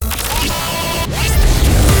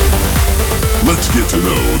get to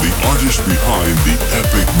know the artist behind the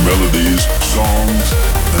epic melodies, songs,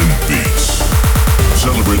 and beats.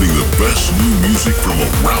 Celebrating the best new music from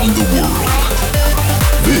around the world.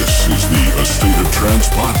 This is the A State of Trance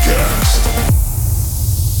podcast.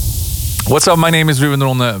 What's up? My name is Ruben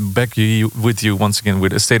Ronne, back with you once again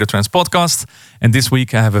with A State of Trance podcast. And this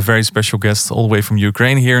week I have a very special guest all the way from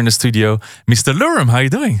Ukraine here in the studio, Mr. Lürum. How are you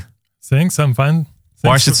doing? Thanks, I'm fine. Thanks. Or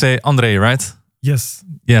I should say André, right? Yes.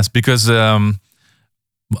 Yes, because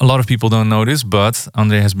a lot of people don't know this, but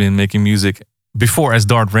André has been making music before as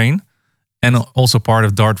Dark Rain and also part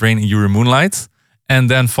of Dark Rain and Uri Moonlight. And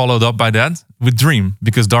then followed up by that with Dream,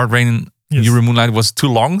 because Dark Rain and Uri Moonlight was too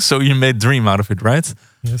long, so you made Dream out of it, right?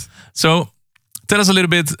 Yes. So tell us a little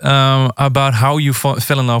bit about how you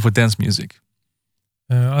fell in love with dance music.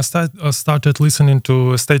 I started listening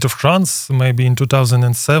to A State of Trance maybe in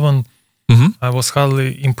 2007. Mm-hmm. I was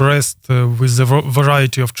highly impressed with the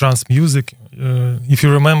variety of trance music. If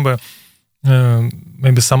you remember,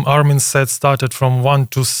 maybe some Armin sets started from 1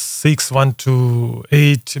 to 6, 1 to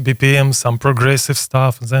 8 BPM, some progressive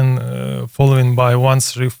stuff, then following by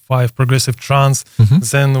 135 progressive trance,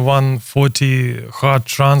 then 140 hard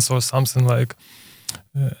trance or something like.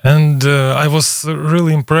 And I was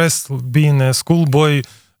really impressed being a schoolboy.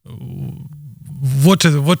 What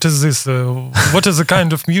is this? What is the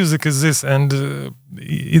kind of music is this? And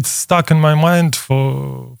it's stuck in my mind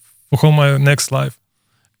for whole my next life.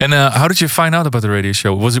 And how did you find out about the radio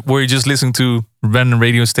show? Were you just listening to a random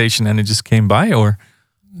radio station and it just came by, or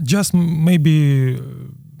just maybe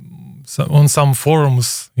on some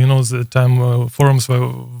forums? You know, the time forums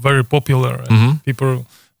were very popular, and people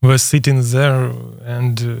were sitting there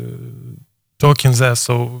and talking there.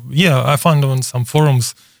 So yeah, I found on some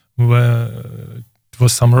forums where it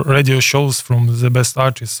was some radio shows from the best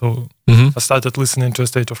artists. So I started listening to A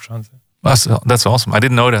State of Trance. That's awesome. I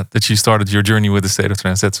didn't know that you started your journey with A State of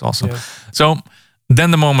Trance. That's awesome. Yeah. So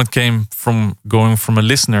then the moment came from going from a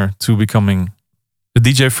listener to becoming a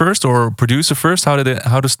DJ first or producer first. How did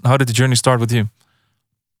the journey start with you?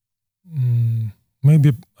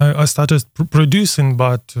 Maybe I started producing,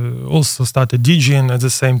 but also started DJing at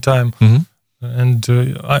the same time. And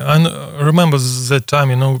I remember that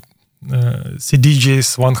time, you know,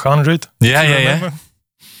 CDJs 100. Yeah.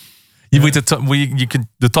 With the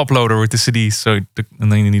top loader with the CDs, so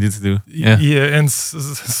and then you needed to do and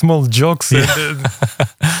small jokes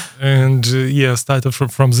and started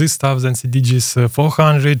from this stuff. Then CDJs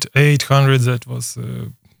 400, 800, that was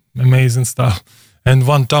amazing stuff, and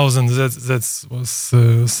 1000 that was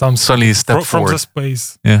some solely step from the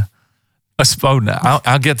space. Yeah,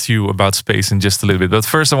 I'll get to you about space in just a little bit, but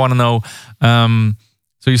first I want to know.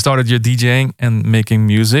 So you started your DJing and making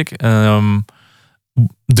music.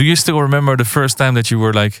 Do you still remember the first time that you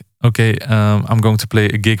were like, okay, I'm going to play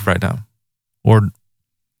a gig right now? Or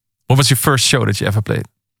what was your first show that you ever played?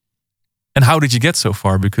 And how did you get so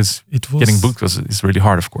far? Because getting booked is really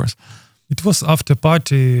hard, of course. It was after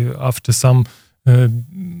party, after some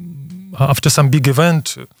big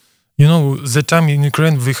event. You know, the time in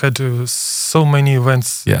Ukraine we had so many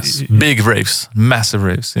events. Yes, big raves, massive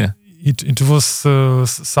raves, yeah. It was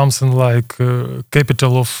something like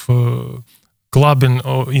capital of clubbing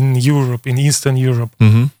in Europe, in Eastern Europe.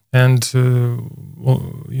 And,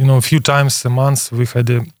 you know, a few times a month we had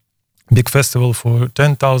a big festival for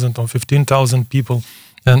 10,000 or 15,000 people.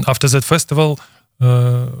 And after that festival,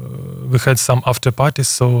 we had some after parties.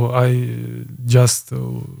 So I just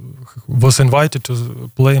was invited to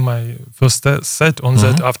play my first set on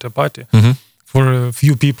that after party for a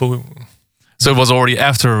few people. So it was already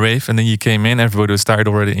after a rave, and then you came in, everybody was tired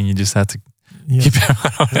already, and you just had to keep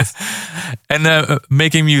it. And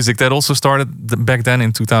making music, that also started back then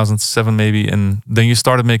in 2007 maybe, and then you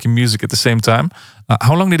started making music at the same time.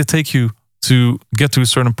 How long did it take you to get to a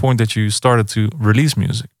certain point that you started to release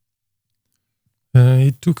music?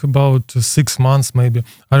 It took about 6 months maybe.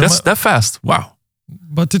 That's that fast? Wow.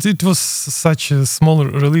 But it was such small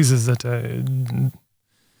releases that I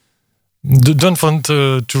don't want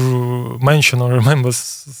to mention or remember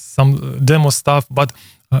some demo stuff, but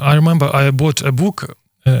I remember I bought a book,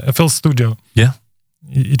 FL Studio. Yeah.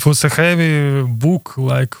 It was a heavy book,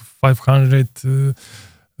 like 500.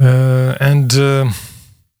 And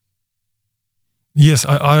yes,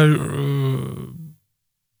 I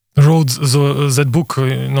wrote that book,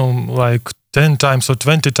 you know, like 10 times or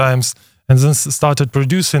 20 times, and then started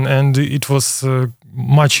producing. And it was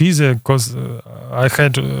much easier because I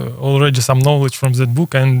had already some knowledge from that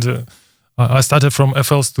book, and I started from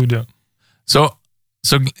FL Studio. So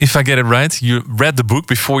if I get it right, you read the book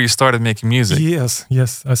before you started making music.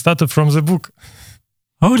 Yes, I started from the book.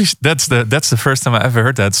 Holy! That's the first time I ever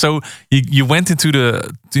heard that. So you went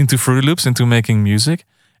into Fruity Loops, into making music,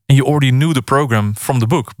 and you already knew the program from the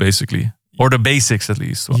book, basically, or the basics at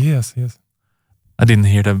least. Well, Yes. I didn't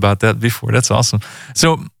hear about that before. That's awesome.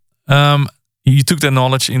 So you took that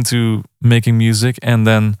knowledge into making music, and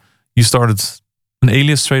then you started an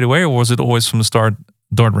alias straight away, or was it always from the start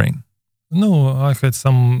Dart Rain? No, I had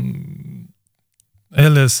some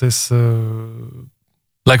aliases.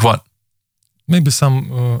 Like what? Maybe some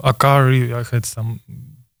Akari. I had some.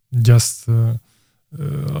 Just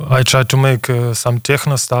I tried to make some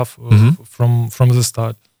techno stuff from the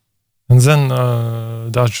start, and then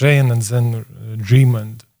Dart Rain, and then Dream.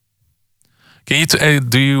 And can you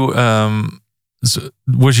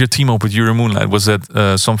was your team up with Euro Moonlight? Was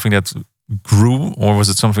that something that grew, or was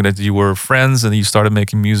it something that you were friends and you started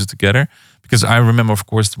making music together? Because I remember, of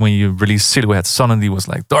course, when you released Silhouette, suddenly was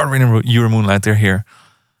like Dart Rain and Euro Moonlight, they're here.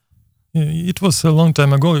 It was a long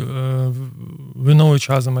time ago. We know each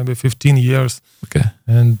other maybe 15 years. Okay.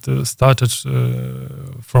 And started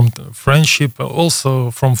from friendship,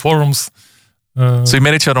 also from forums. So you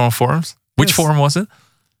met each other on forums? Which Yes. forum was it?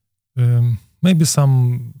 Maybe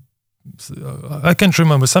some, I can't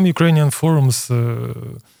remember, some Ukrainian forums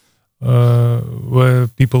where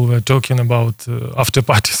people were talking about after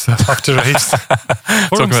parties, after raves.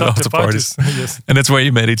 Talking about after parties. Yes. And that's where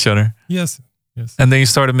you met each other. Yes. And then you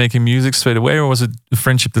started making music straight away, or was it a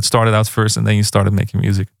friendship that started out first and then you started making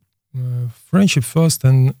music? Friendship first,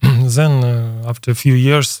 and then after a few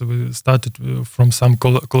years we started from some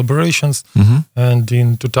collaborations, and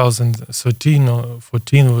in 2013 or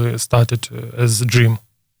 14 we started as Dream.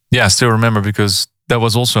 Yeah, I still remember, because that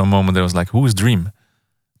was also a moment that was like, who is Dream?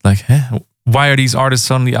 Like, why are these artists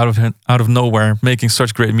suddenly out of nowhere making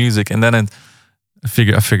such great music? And then I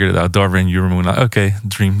figured it out. Dart Rain, Euro Moonlight. Okay,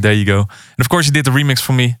 Dream. There you go. And of course, you did the remix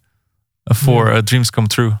for me for Dreams Come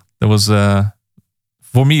True. That was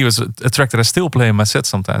for me. It was a track that I still play in my set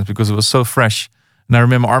sometimes because it was so fresh. And I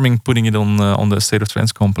remember Armin putting it on the State of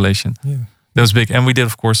Trance compilation. Yeah, that was big. And we did,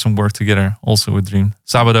 of course, some work together also with Dream.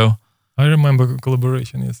 Sabado. I remember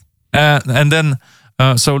collaboration. Yes. And then,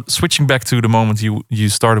 so switching back to the moment you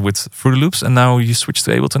started with Fruity Loops, and now you switched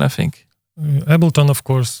to Ableton, I think. Ableton, of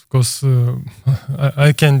course, because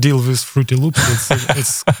I can't deal with Fruity Loops.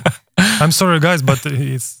 It's I'm sorry, guys, but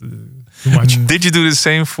it's too much. Did you do the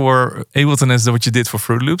same for Ableton as what you did for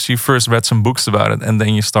Fruity Loops? You first read some books about it, and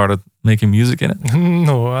then you started making music in it?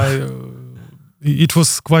 No, it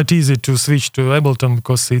was quite easy to switch to Ableton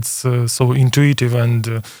because it's so intuitive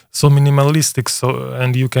and so minimalistic.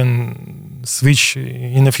 And you can switch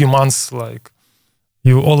in a few months. Like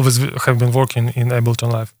you always have been working in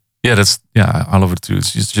Ableton Live. Yeah, I love it too.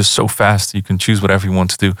 It's just so fast. You can choose whatever you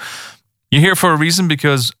want to do. You're here for a reason,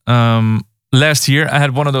 because last year I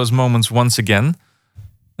had one of those moments once again.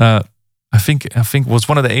 I think it was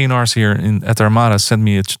one of the A&Rs here at Armada sent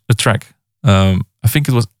me a track. I think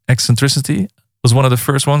it was Eccentricity. Was one of the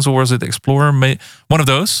first ones, or was it Explorer? One of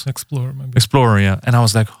those? Explorer, maybe. Explorer, yeah. And I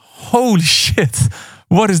was like, holy shit,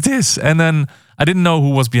 what is this? And then I didn't know who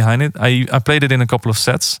was behind it. I played it in a couple of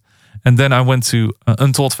sets. And then I went to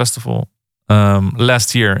Untold Festival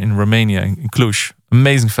last year in Romania, in Cluj.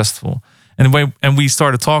 Amazing festival. And we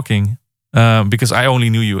started talking because I only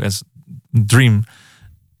knew you as Dream.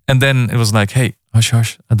 And then it was like, hey, hush,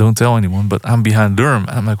 I don't tell anyone, but I'm behind Lürum.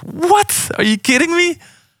 And I'm like, what? Are you kidding me?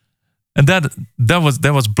 And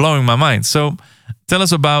that was blowing my mind. So tell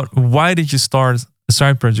us about, why did you start a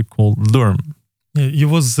side project called Lürum? Yeah, you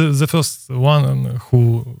was the first one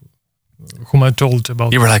whom I told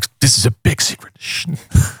about. You were like, this is a big secret.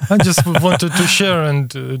 I just wanted to share and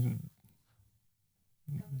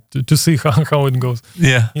to see how it goes.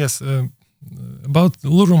 Yeah. Yes. About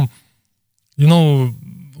Lürum,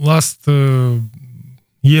 last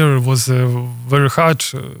year was very hard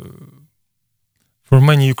for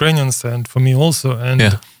many Ukrainians and for me also. And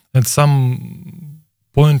at some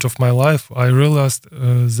point of my life, I realized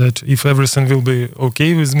that if everything will be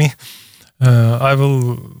okay with me, I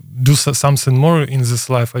will do something more in this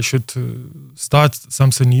life. I should start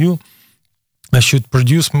something new. I should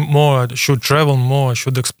produce more. I should travel more. I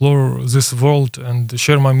should explore this world and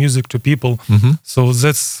share my music to people. Mm-hmm. So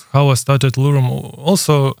that's how I started Lürum.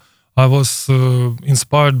 Also, I was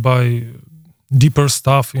inspired by deeper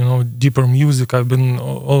stuff, deeper music. I've been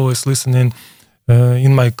always listening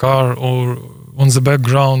in my car or on the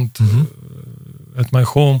background at my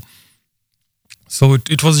home. So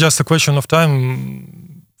it was just a question of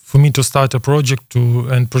time for me to start a project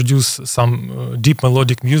and produce some deep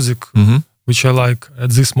melodic music, which I like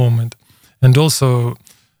at this moment. And also,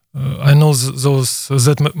 I know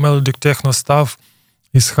that melodic techno stuff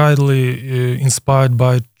is highly inspired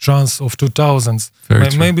by trance of 2000s. Very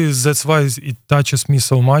true. Maybe that's why it touches me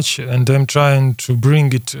so much, and I'm trying to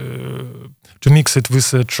bring it, to mix it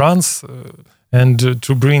with trance, and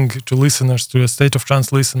to bring to listeners, to a state of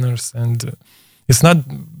trance listeners. And it's not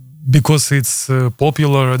because it's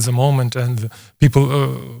popular at the moment, and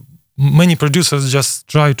people, many producers just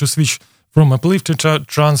try to switch from uplifted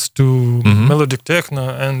trance to melodic techno,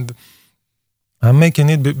 and I'm making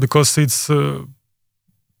it because it's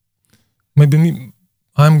maybe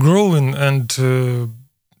I'm growing, and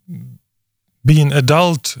being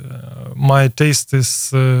adult, my taste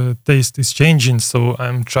is changing. So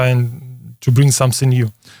I'm trying to bring something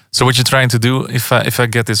new. So what you're trying to do, if I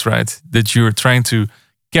get this right, that you're trying to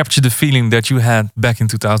capture the feeling that you had back in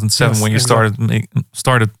 2007 when you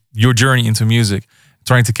started your journey into music,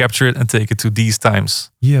 trying to capture it and take it to these times.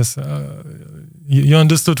 Yes, you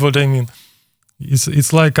understood what I mean.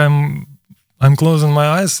 It's like I'm closing my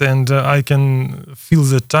eyes, and I can feel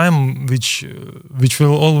the time which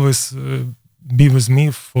will always be with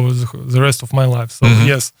me for the rest of my life. So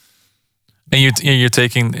yes. And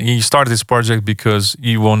you started this project because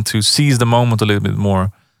you want to seize the moment a little bit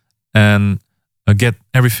more and get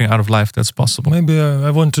everything out of life that's possible. Maybe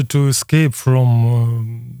I wanted to escape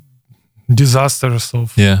from disasters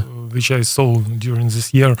of which I saw during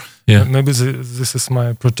this year. Yeah. Maybe this is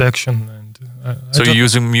my protection. And so you're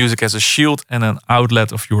using music as a shield and an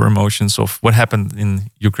outlet of your emotions of what happened in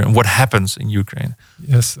Ukraine, what happens in Ukraine.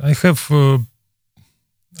 Yes, I have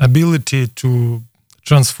ability to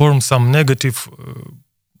transform some negative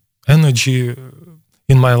energy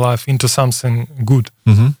in my life into something good.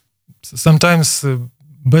 Sometimes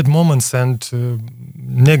bad moments and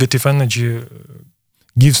negative energy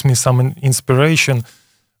gives me some inspiration,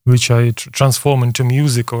 which I transform into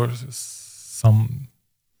music or some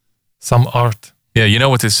art. Yeah, you know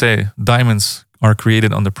what they say, diamonds are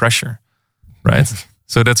created under pressure, right?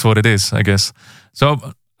 So that's what it is, I guess.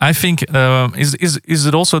 So I think, is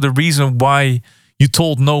it also the reason why you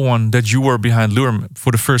told no one that you were behind Lürum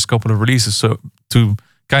for the first couple of releases? So to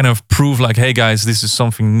kind of prove like, hey guys, this is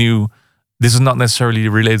something new. This is not necessarily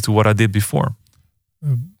related to what I did before.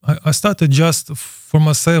 I started just for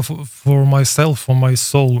myself, for my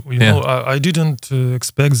soul. You know, I didn't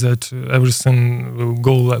expect that everything will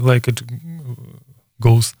go like it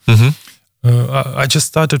goes. I just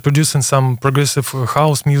started producing some progressive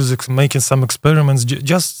house music, making some experiments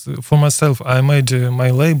just for myself. I made my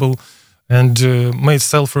label and made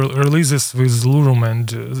self-releases with Lürum, and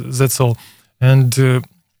that's all. And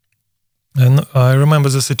I remember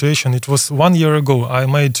the situation. It was 1 year ago. I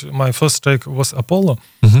made my first track was Apollo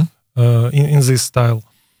in this style,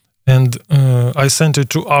 and I sent it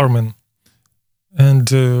to Armin, and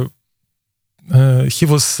he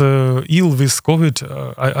was ill with COVID.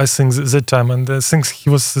 I think that time, and I think he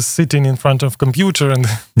was sitting in front of computer and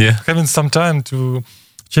having some time to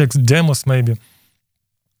check demos maybe.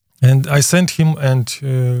 And I sent him, and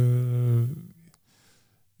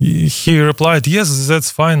he replied, "Yes, that's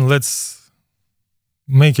fine. Let's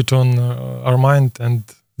make it on our mind," and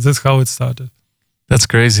that's how it started. That's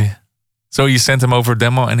crazy. So you sent him over a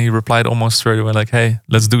demo and he replied almost straight away like, hey,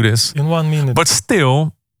 let's do this. In 1 minute. But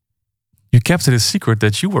still, you kept it a secret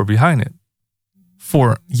that you were behind it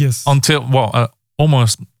for until,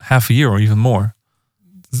 almost half a year or even more.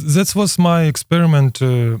 That was my experiment.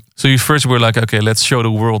 So you first were like, okay, let's show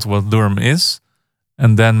the world what Lürum is.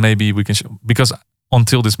 And then maybe we can show, because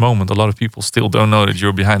until this moment, a lot of people still don't know that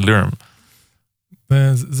you're behind Lürum.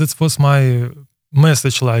 That was my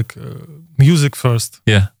message, like music first.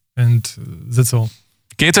 Yeah. And that's all.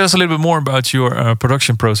 Can you tell us a little bit more about your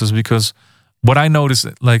production process? Because what I noticed,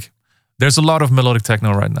 like, there's a lot of melodic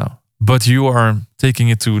techno right now, but you are taking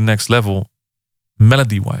it to next level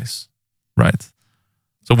melody-wise, right?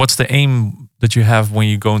 So what's the aim that you have when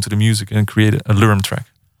you go into the music and create a Lürum track?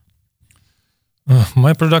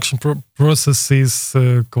 My production process is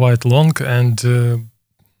quite long, and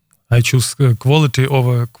I choose quality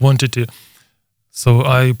over quantity. So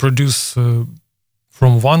I produce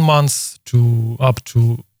from 1 month to up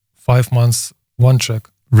to 5 months one track.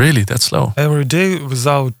 Really? That's slow. Every day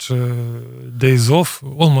without days off,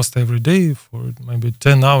 almost every day for maybe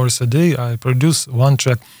 10 hours a day, I produce one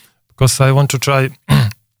track because I want to try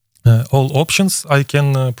all options I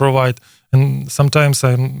can provide. And sometimes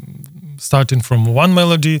I'm starting from one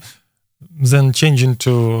melody, then changing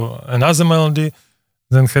to another melody,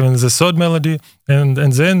 then having the third melody, and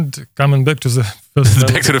then coming back to the first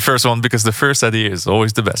melody. Back to the first one, because the first idea is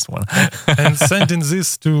always the best one. And sending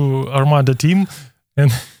this to Armada team,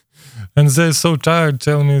 and and they're so tired,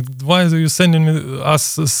 telling me, why are you sending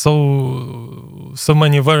us so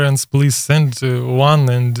many variants? Please send one,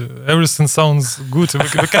 and everything sounds good.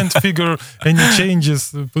 We can't figure any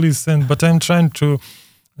changes. Please send. But I'm trying to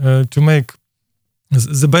make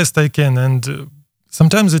the best I can, and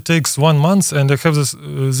sometimes it takes 1 month, and I have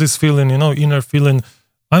this feeling, inner feeling,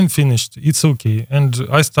 I'm finished, it's okay, and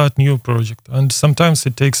I start new project. And sometimes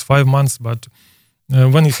it takes 5 months, but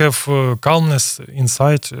when you have calmness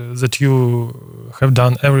inside, that you have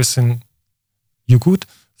done everything you could,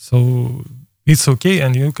 so it's okay,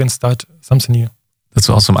 and you can start something new. That's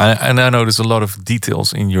awesome. And I know there's a lot of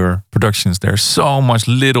details in your productions. There's so much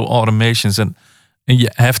little automations, and you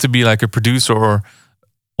have to be like a producer or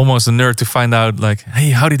almost a nerd to find out, like,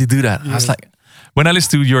 hey, how did he do that? Yes. I was like, when I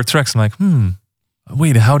listen to your tracks, I'm like,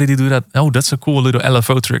 wait, how did he do that? Oh, that's a cool little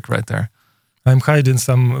LFO trick right there. I'm hiding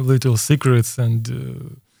some little secrets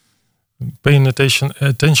and paying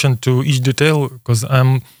attention to each detail, because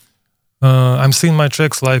I'm seeing my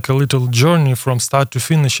tracks like a little journey from start to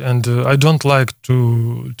finish, and I don't like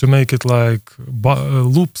to make it like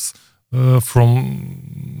loops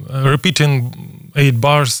from repeating 8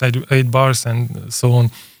 bars, and so on.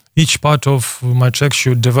 Each part of my track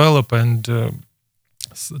should develop and to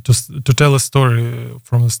tell a story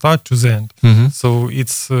from the start to the end. Mm-hmm. So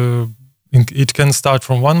it can start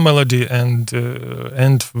from one melody and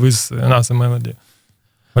end with another melody,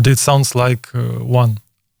 but it sounds like one.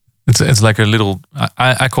 It's like a little,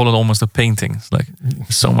 I call it almost a painting. It's like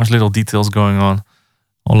so much little details going on,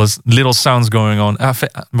 all those little sounds going on.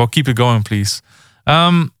 Well, keep it going, please.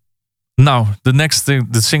 Now, the next thing,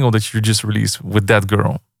 the single that you just released with that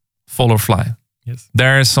girl, Fall or Fly. Yes.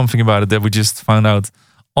 There is something about it that we just found out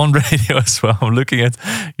on radio as well. I'm looking at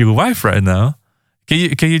your wife right now.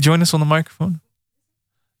 Can you join us on the microphone?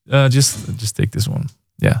 Just take this one.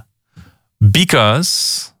 Yeah.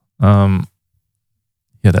 Because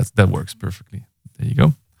that works perfectly. There you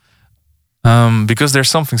go. Because there's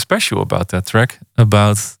something special about that track,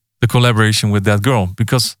 about the collaboration with that girl.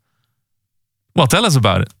 Because, well, tell us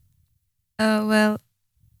about it. Well,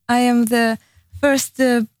 I am the first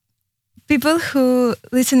people who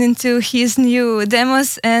listening to his new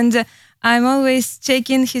demos, and I'm always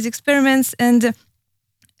checking his experiments, and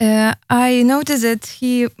I noticed that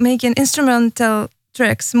he making instrumental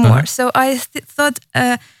tracks more. Uh-huh. So I thought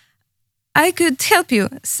I could help you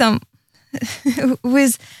some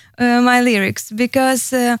with my lyrics,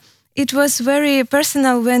 because it was very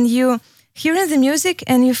personal when you hearing the music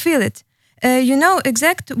and you feel it. You know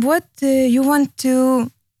exact what you want to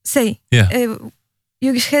say. Yeah.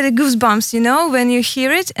 You had goosebumps, when you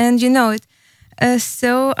hear it and you know it.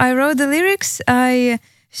 So I wrote the lyrics. I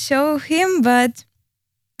show him, but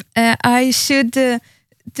I should to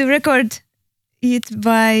record it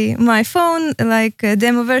by my phone, like a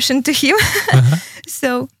demo version to him. Uh-huh.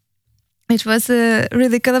 So it was a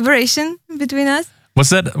really collaboration between us. Was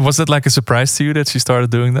that like a surprise to you that she started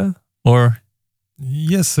doing that, or?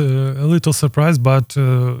 Yes, a little surprised, but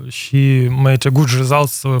she made a good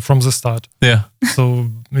results from the start. Yeah. So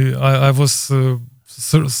I was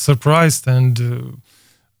surprised, and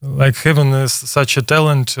like having such a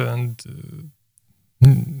talent, and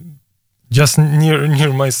just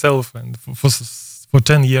near myself, and for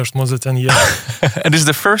 10 years, more than 10 years. And this is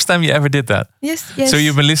the first time you ever did that? Yes. So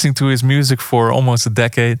you've been listening to his music for almost a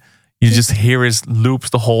decade. You just hear his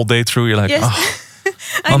loops the whole day through. You're like, yes. oh.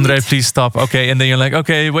 Andre, please stop. Okay, and then you're like,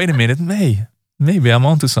 okay, wait a minute, maybe I'm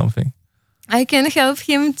onto something. I can help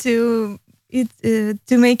him to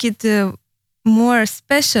make it more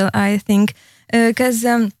special, I think, because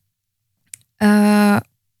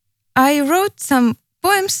I wrote some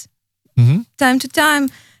poems time to time,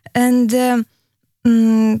 and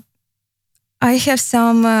I have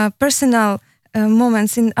some personal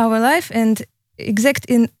moments in our life, and exact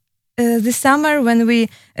in this summer when we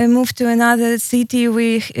moved to another city,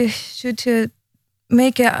 we should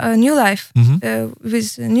make a new life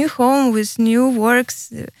with a new home, with new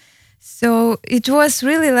works. So it was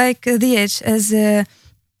really like the edge, as it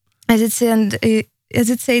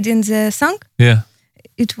said in the song. Yeah,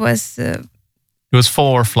 it was. It was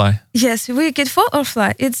Fall or Fly. Yes, we could fall or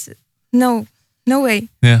fly. It's no way.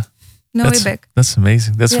 Yeah, way back. That's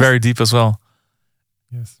amazing. That's yes. very deep as well.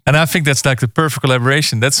 Yes. And I think that's like the perfect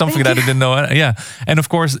collaboration. That's something that I didn't know. Yeah. And of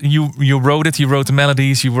course, you wrote it. You wrote the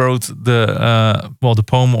melodies. You wrote the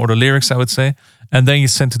poem or the lyrics, I would say. And then you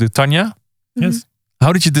sent it to Tanya. Yes.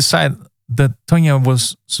 How did you decide that Tanya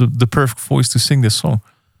was the perfect voice to sing this song?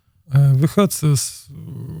 We heard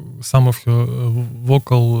some of her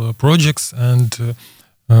vocal projects, and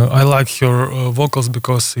I like her vocals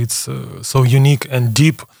because it's so unique and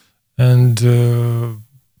deep, and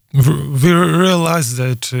we realized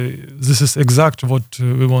that this is exactly what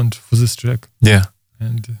we want for this track. Yeah.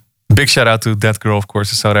 And big shout out to that girl, of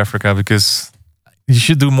course, in South Africa, because you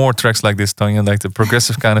should do more tracks like this, Tanya, like the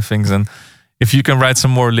progressive kind of things. And if you can write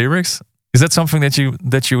some more lyrics, is that something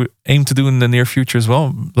that you aim to do in the near future as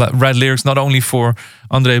well? Like, write lyrics not only for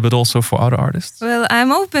Andre but also for other artists? Well,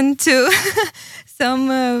 I'm open to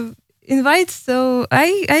some invites, so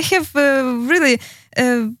I have really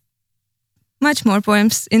much more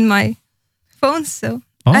poems in my phone. So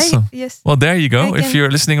awesome. Yes. Well, there you go. If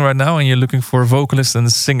you're listening right now and you're looking for a vocalist and a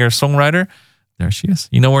singer-songwriter, there she is.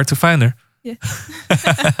 You know where to find her. Yeah.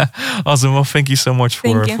 Awesome. Well, thank you so much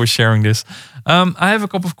for sharing this. I have a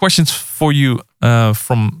couple of questions for you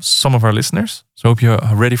from some of our listeners. So I hope you're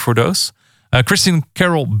ready for those. Christian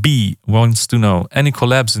Carol B wants to know, any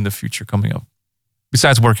collabs in the future coming up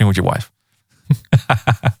besides working with your wife?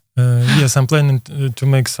 Yes, I'm planning to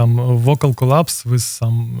make some vocal collabs with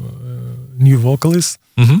some new vocalists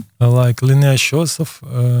like Linnea Shosov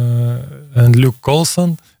and Luke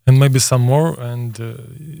Colson, and maybe some more. And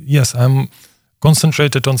yes, I'm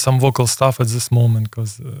concentrated on some vocal stuff at this moment,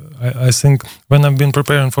 because I think when I've been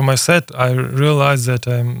preparing for my set, I realized that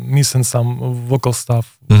I'm missing some vocal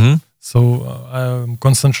stuff. So I'm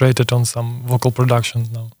concentrated on some vocal production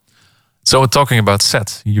now. So talking about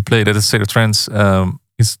set, you played at the State of Trance.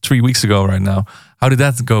 It's 3 weeks ago right now. How did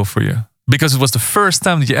that go for you? Because it was the first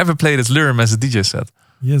time that you ever played as Lürum as a DJ set.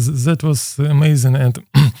 Yes, that was amazing. And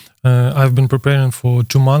I've been preparing for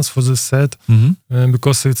 2 months for this set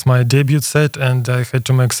because it's my debut set, and I had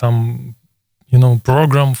to make some,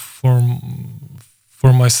 program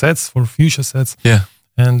for my sets, for future sets. Yeah.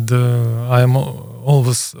 And I'm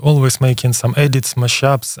always making some edits,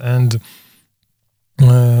 mashups, and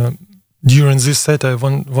during this set, I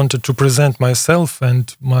wanted to present myself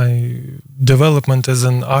and my development as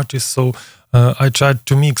an artist. So I tried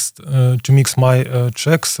to mix my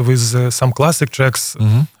tracks with some classic tracks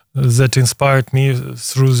that inspired me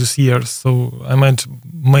through these years. So I made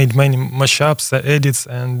many mashups, edits,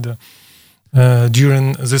 and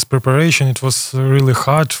during this preparation, it was really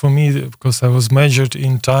hard for me because I was measured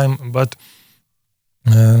in time. But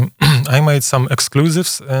I made some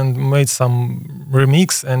exclusives and made some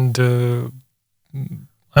remix, and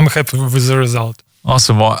I'm happy with the result.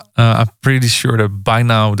 Awesome. Well, I'm pretty sure that by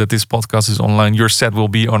now that this podcast is online, your set will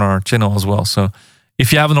be on our channel as well. So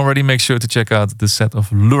if you haven't already, make sure to check out the set of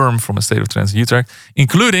Lürum from a State of Trance Utrecht,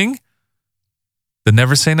 including the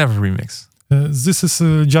Never Say Never remix. This is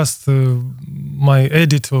just my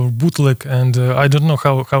edit or bootleg, and I don't know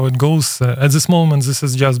how it goes. At this moment, this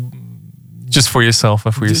is just for yourself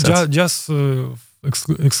and for your sets. Just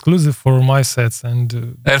exclusive for my sets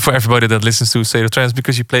and for everybody that listens to State of Trance,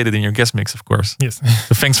 because you played it in your guest mix, of course. Yes.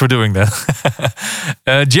 So thanks for doing that.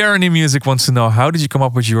 Jeremy Music wants to know, how did you come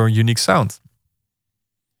up with your unique sound?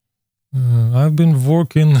 I've been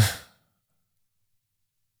working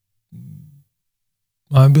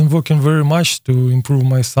very much to improve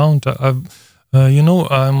my sound.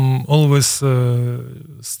 I'm always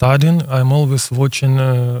studying. I'm always watching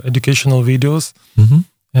educational videos,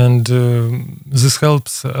 and this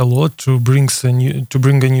helps a lot to bring a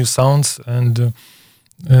new sounds. And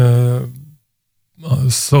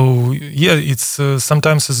so yeah, it's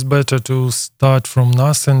sometimes it's better to start from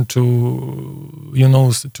nothing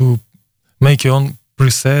to make your own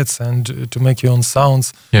presets and to make your own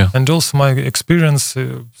sounds. Yeah. And also my experience,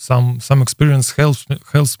 some experience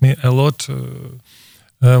helps me a lot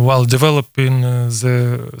while developing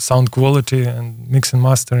the sound quality and mixing,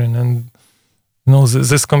 mastering, and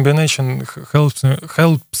this combination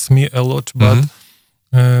helps me a lot. But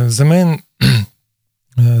the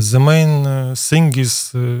main thing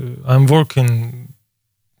is I'm working,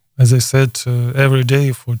 as I said, every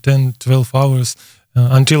day for 10-12 hours.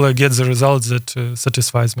 Until I get the results that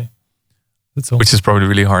satisfies me. That's all. Which is probably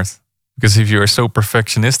really hard, because if you are so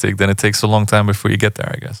perfectionistic, then it takes a long time before you get there,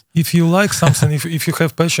 I guess. If you like something, if you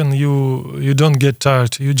have passion, you don't get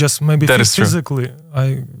tired. You just maybe physically.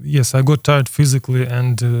 I got tired physically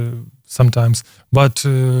and sometimes, but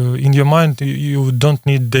in your mind, you don't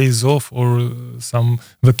need days off or some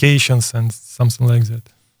vacations and something like that.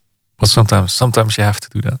 Well, sometimes you have to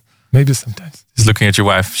do that. Maybe sometimes. Just looking at your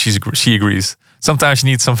wife, she agrees. Sometimes you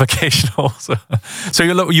need some vacation also. So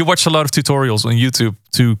you watch a lot of tutorials on YouTube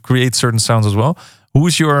to create certain sounds as well. What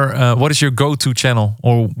is your go-to channel,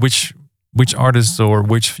 or which artist or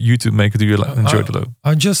which YouTube maker do you enjoy the most?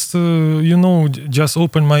 I just just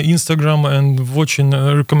open my Instagram and watching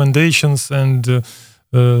recommendations, and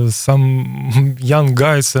some young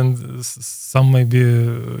guys and some maybe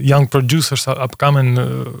young producers are upcoming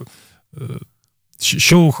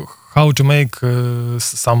show how to make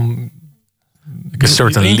some like a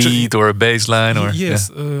certain lead or a bass line, or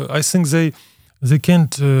yes, I think they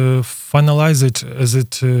can't finalize it as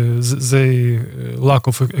they lack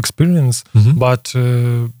of experience, but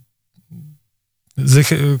they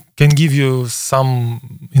can give you some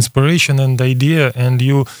inspiration and idea, and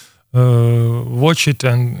you watch it,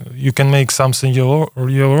 and you can make something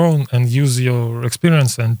your own and use your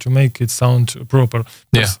experience and to make it sound proper.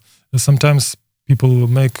 Yeah. Sometimes people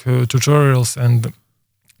make tutorials and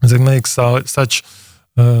they make such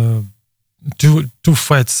too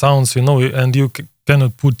fat sounds, and you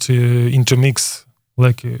cannot put into mix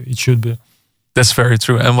like it should be. That's very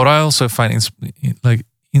true. And what I also find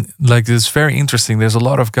it's very interesting. There's a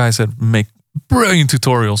lot of guys that make brilliant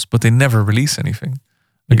tutorials, but they never release anything.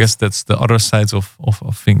 I guess that's the other sides of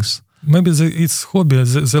things. Maybe it's hobby.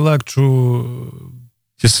 They like to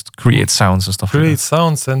just create sounds and stuff. Create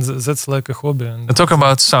sounds, and that's like a hobby. And talking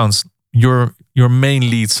about sounds, your main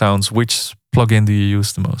lead sounds, which plugin do you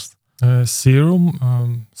use the most?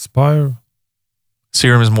 Serum, Spire.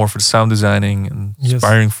 Serum is more for the sound designing, and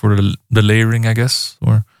Spiring for the layering, I guess,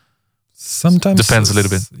 or sometimes depends a little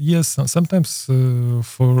bit. Yes, sometimes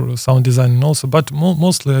for sound designing also, but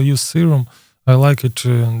mostly I use Serum. I like it,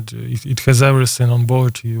 and it has everything on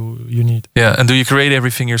board you need. Yeah, and do you create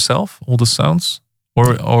everything yourself, all the sounds,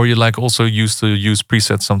 or you like also used to use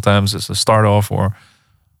presets sometimes as a start off, or?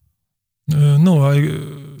 No, I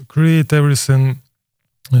create everything.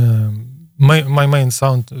 My main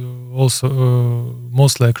sound also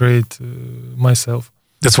mostly I create myself.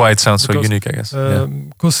 That's why it sounds so unique, I guess.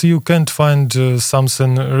 Because you can't find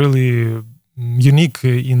something really unique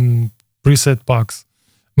in preset packs.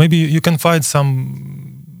 Maybe you can find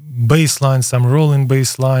some bass lines, some rolling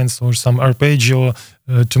bass lines, or some arpeggio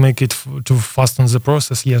to make it to fasten the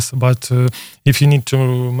process. Yes, but if you need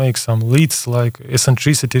to make some leads like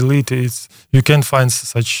eccentricity lead, you can't find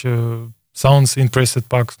such sounds in preset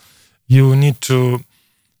packs. You need to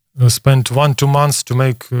spend 1-2 months to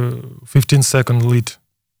make 15-second lead.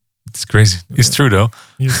 It's crazy. It's true though.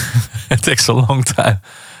 Yes. It takes a long time.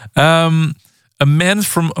 A man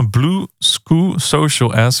from a Blue School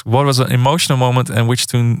Social asks, what was an emotional moment and which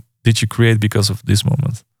tune did you create because of this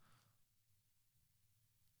moment?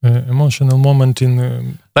 Emotional moment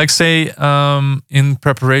in... like say, in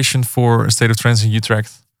preparation for a State of Trance in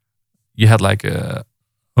Utrecht, you had like a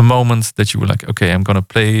moment that you were like, okay, I'm going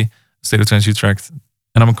to play State of Trance Utrecht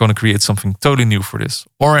and I'm going to create something totally new for this,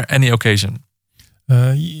 or any occasion.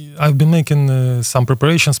 I've been making some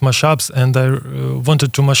preparations, mashups, and I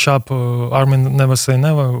wanted to mash up Armin Never Say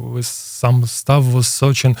Never with some stuff, was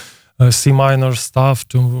searching C minor stuff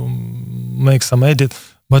to make some edit,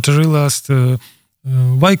 but I realized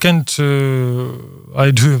why can't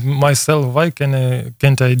I do it myself? Why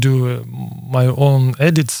can't I do my own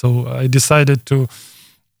edit? So I decided to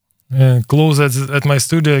close at my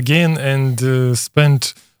studio again and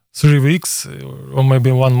spend 3 weeks or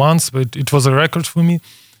maybe 1 month, but it was a record for me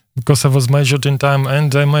because I was measured in time,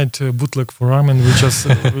 and I made a bootleg for Armin, which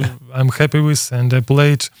I'm happy with, and I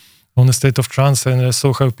played on a State of Trance, and I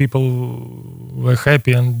saw how people were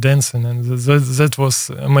happy and dancing, and that was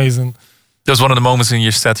amazing. That was one of the moments in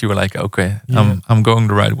your set you were like, okay, yeah. I'm going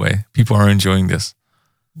the right way. People are enjoying this.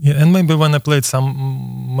 Yeah, and maybe when I played some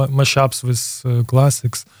mashups with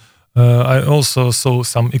classics, I also saw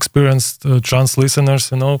some experienced trance listeners,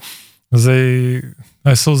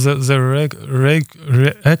 I saw their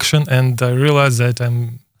reaction, and I realized that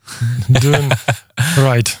I'm doing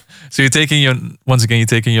right. So you're taking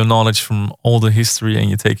your knowledge from all the history and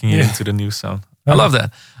you're taking it into the new sound. I love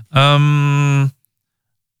that.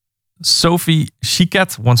 Sophie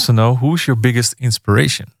Chicat wants to know, who's your biggest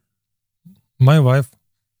inspiration? My wife.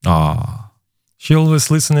 Ah, she always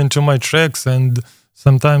listening to my tracks, and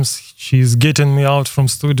sometimes she's getting me out from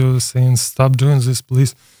studio saying, stop doing this,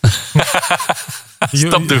 please.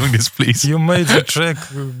 Stop doing this, please. You made the track,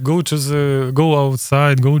 go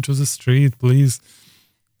outside, go to the street, please.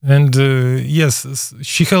 And yes,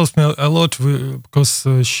 she helps me a lot because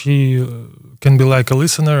she can be like a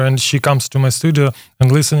listener, and she comes to my studio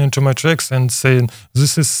and listening to my tracks and saying,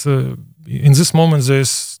 this is, in this moment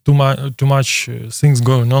there's too much things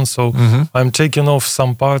going on, so I'm taking off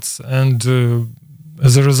some parts, and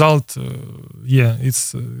as a result,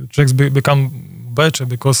 it's tracks become better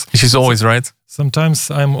because she's always right. Sometimes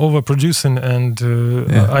I'm overproducing, and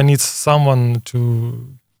I need someone to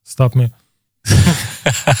stop me.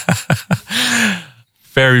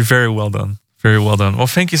 Very, very well done. Very well done. Well,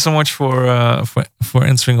 thank you so much for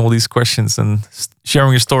answering all these questions and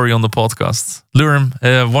sharing your story on the podcast. Lürum,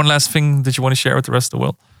 one last thing that you want to share with the rest of the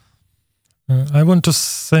world? I want to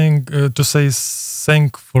say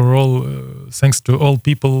thanks to all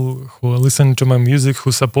people who listen to my music,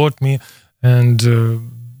 who support me, and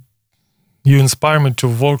you inspire me to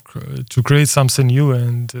work, to create something new,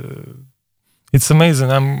 and it's amazing.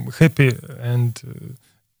 I'm happy and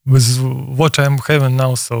with what I'm having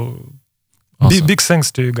now. So Awesome. big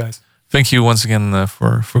thanks to you guys. Thank you once again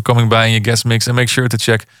for coming by in your guest mix, and make sure to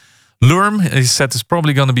check Lürum. His set is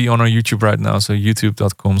probably going to be on our YouTube right now, so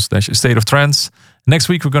youtube.com/astateoftrance. Next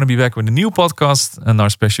week we're going to be back with a new podcast, and our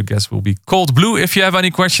special guest will be Cold Blue. If you have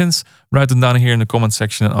any questions, write them down here in the comment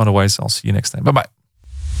section, and otherwise I'll see you next time. Bye-bye.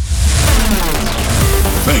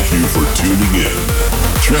 Thank you for tuning in.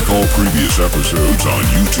 Check all previous episodes on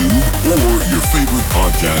YouTube or your favorite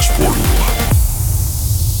podcast portal.